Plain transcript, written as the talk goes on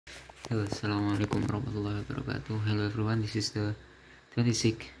Hello, Assalamualaikum warahmatullahi wabarakatuh. Hello everyone, this is the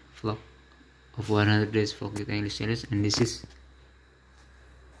 26th vlog of 100 days vlog with English challenge, and I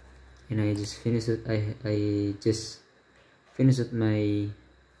just finished it. I just finished my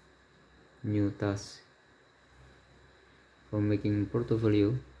new task for making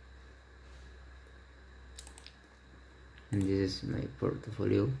portfolio, and this is my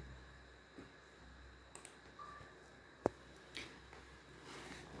portfolio.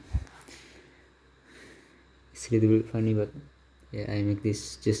 It's a little bit funny, but yeah, I make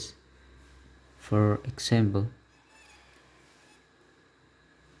this just for example.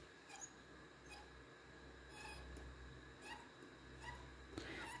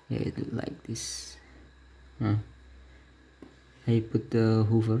 Yeah, it look like this. I put the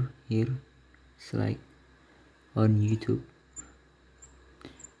Hoover here. It's like on YouTube,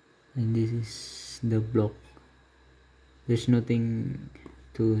 and this is the block. There's nothing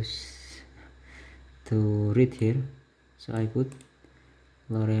to read here, so I put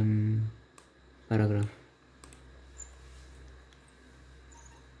lorem paragraph.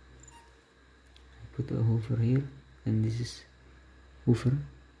 I put a Hoover here, and this is Hoover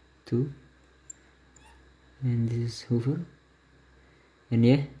 2, and this is Hoover, and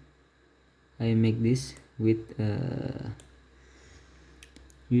yeah, I make this with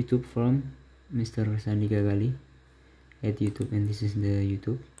YouTube from Mr. Sandika Gali at YouTube, and this is the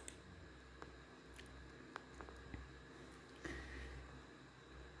YouTube.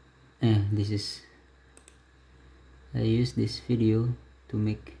 This is, I use this video to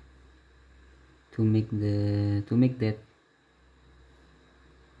make that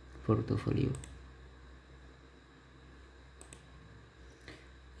portfolio.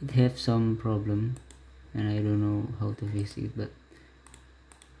 It have some problem, and I don't know how to fix it, but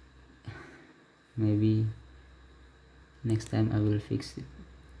maybe next time I will fix it.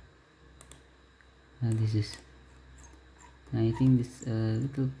 This is, I think this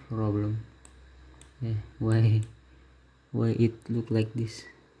little problem. Yeah, why it look like this?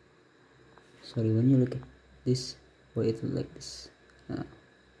 Sorry, when you look at this, why it look like this?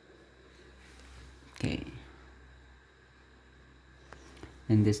 Okay,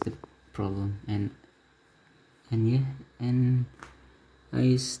 and that's the problem, and yeah, and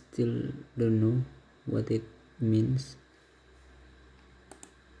I still don't know what it means.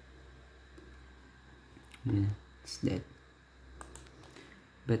 Yeah, it's that.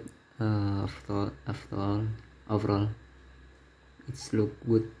 But overall, it's look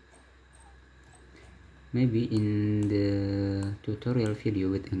good. Maybe in the tutorial video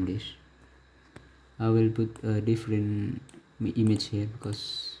with English, I will put a different image here,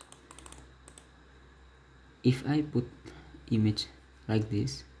 because if I put image like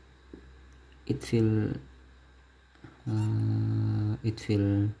this, it feel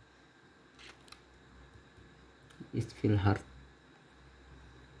hard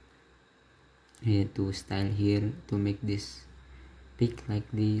to style here, to make this pic like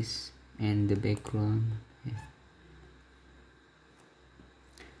this, and the background,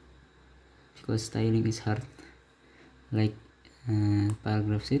 because styling is hard. Like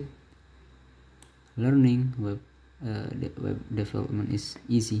paragraph sheet, learning web development is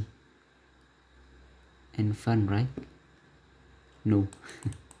easy and fun, right? No.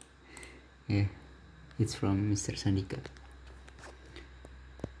 Yeah, it's from Mr. Sandika.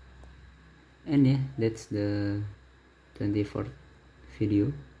 And yeah, that's the 24th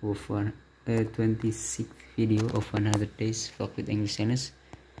video of 26th video of 100 days vlog with English challenge,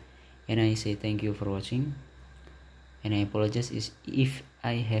 and I say thank you for watching, and I apologize if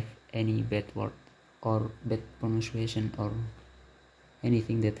I have any bad word or bad pronunciation or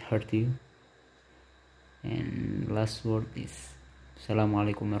anything that hurt you. And last word is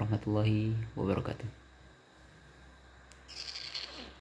Assalamualaikum warahmatullahi wabarakatuh.